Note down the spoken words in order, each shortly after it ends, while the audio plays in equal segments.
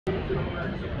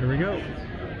Here we go.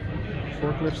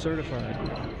 Forklift certified.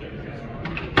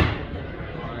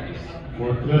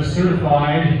 Forklift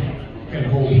certified can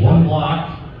hold one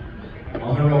block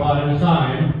on the robot at a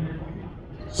time.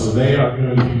 So they are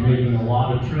going to be making a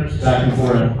lot of trips back and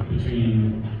forth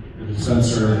between the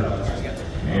dispenser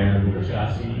and the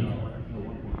chassis.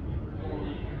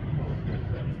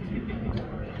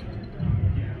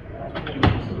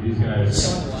 So these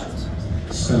guys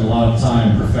spend a lot of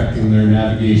time perfecting their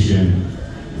navigation.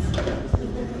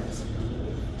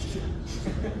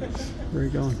 Where are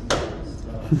you going?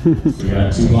 We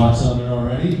got 2 blocks on there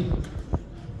already.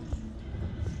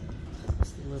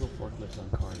 It's the little forklifts on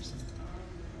cars.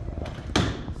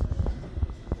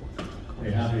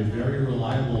 They have a very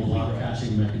reliable block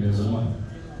catching mechanism.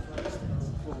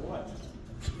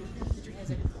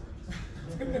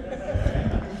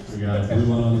 Okay. We got a blue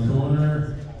one on the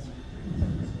corner.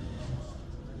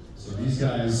 So these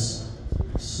guys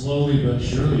slowly but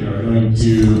surely are going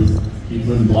to keep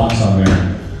putting blocks on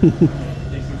there.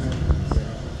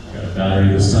 Got a battery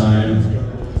this time.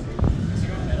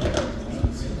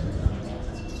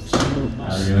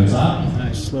 Battery on top.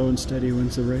 Nice, slow and steady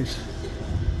wins the race.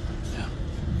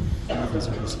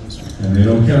 And they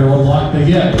don't care what block they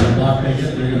get. What block they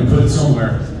get, they're going to put it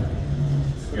somewhere.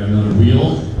 We got another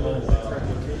wheel.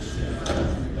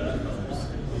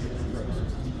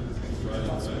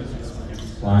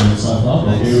 Line itself up.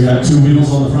 Okay, we got 2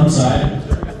 wheels on the front side.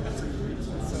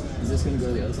 Is this going to go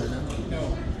to the other side now?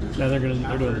 No, they're doing the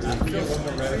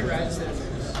same.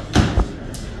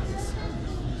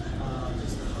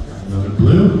 Another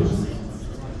blue.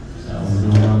 That one's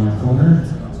going around the corner.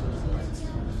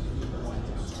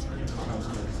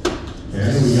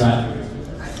 Okay, we got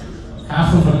half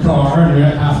of a car and we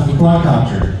got half of a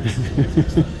quadcopter.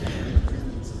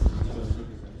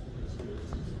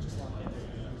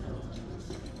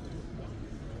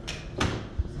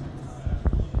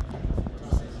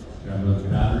 Got another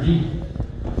battery.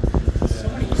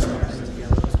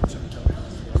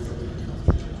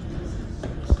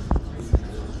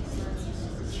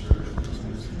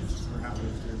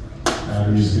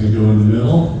 Battery's going to go in the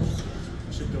middle.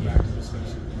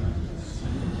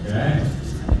 Okay.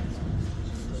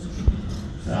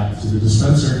 Back to the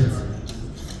dispenser.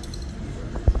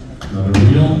 Another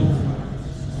wheel.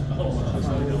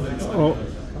 Oh,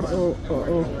 oh, oh,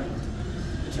 oh.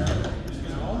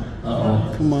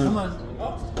 Uh-oh. Come on.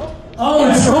 Oh,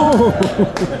 it's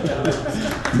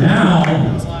now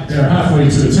they're halfway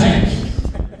to a tank.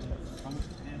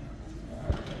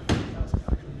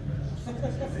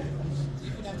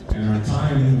 And our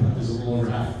time is a little over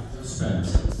half spent.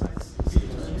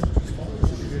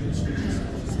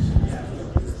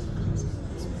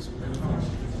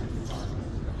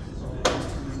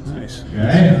 Nice.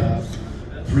 Okay.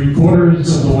 3/4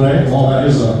 of the way. Well, that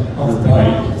is a hover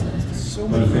bike.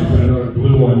 But if they put another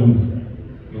blue one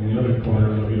in the other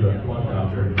corner, it'll be the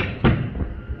quadcopter.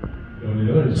 Go to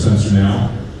the other dispenser now.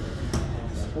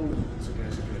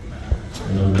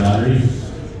 Another battery.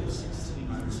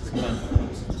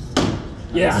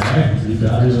 Yeah. Okay, 3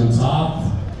 batteries on top.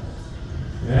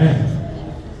 Okay.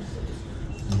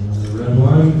 Another red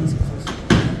one.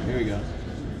 Here we go.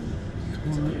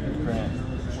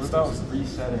 What about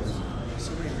resetting?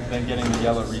 Then getting the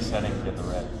yellow, resetting to get the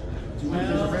red. We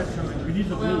need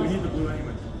the blue. We need the blue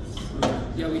anyway.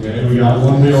 Okay, we got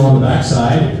 1 wheel on the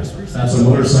backside. That's a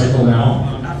motorcycle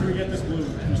now. After we get this blue,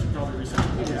 we should probably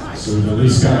reset. So we've at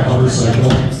least got a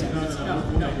motorcycle.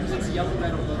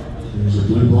 There's a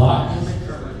blue block.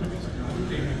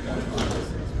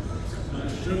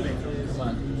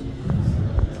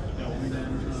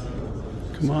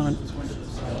 Come on.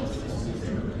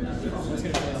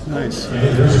 Nice.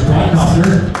 Okay, there's a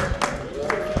quadcopter.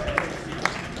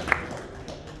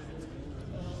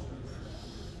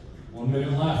 One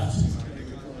minute left. Is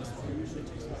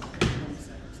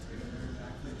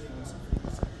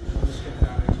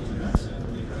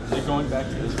it going back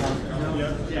to this one?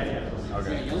 Yeah.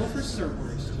 Okay. Yellow first or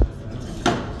worst?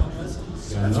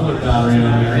 Got another battery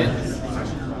on there.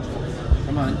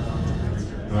 Come on.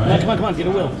 All right. Come on, get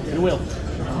a wheel. Get a wheel.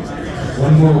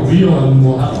 1 more wheel and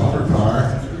we'll have a hover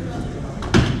car.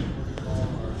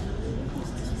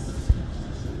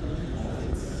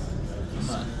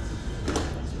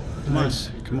 Nice.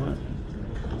 Come on.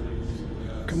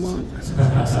 Come on.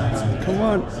 Come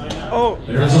on. Oh.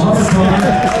 There's a hover car.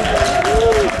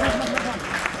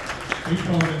 8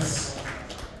 bonus.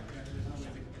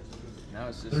 Now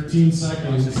it's just 13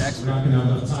 seconds. We're not going to have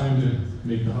enough time to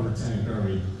make the hover tank, are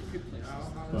we?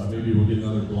 But maybe we'll get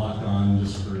another block on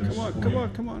just for an extra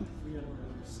point. Come on.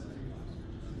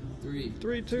 3.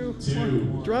 3, 2, 2,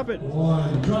 1. Drop it.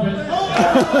 1. Drop it.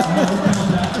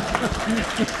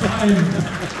 Time.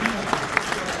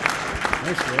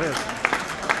 Nice lift.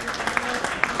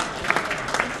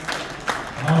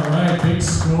 All right, big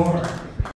score.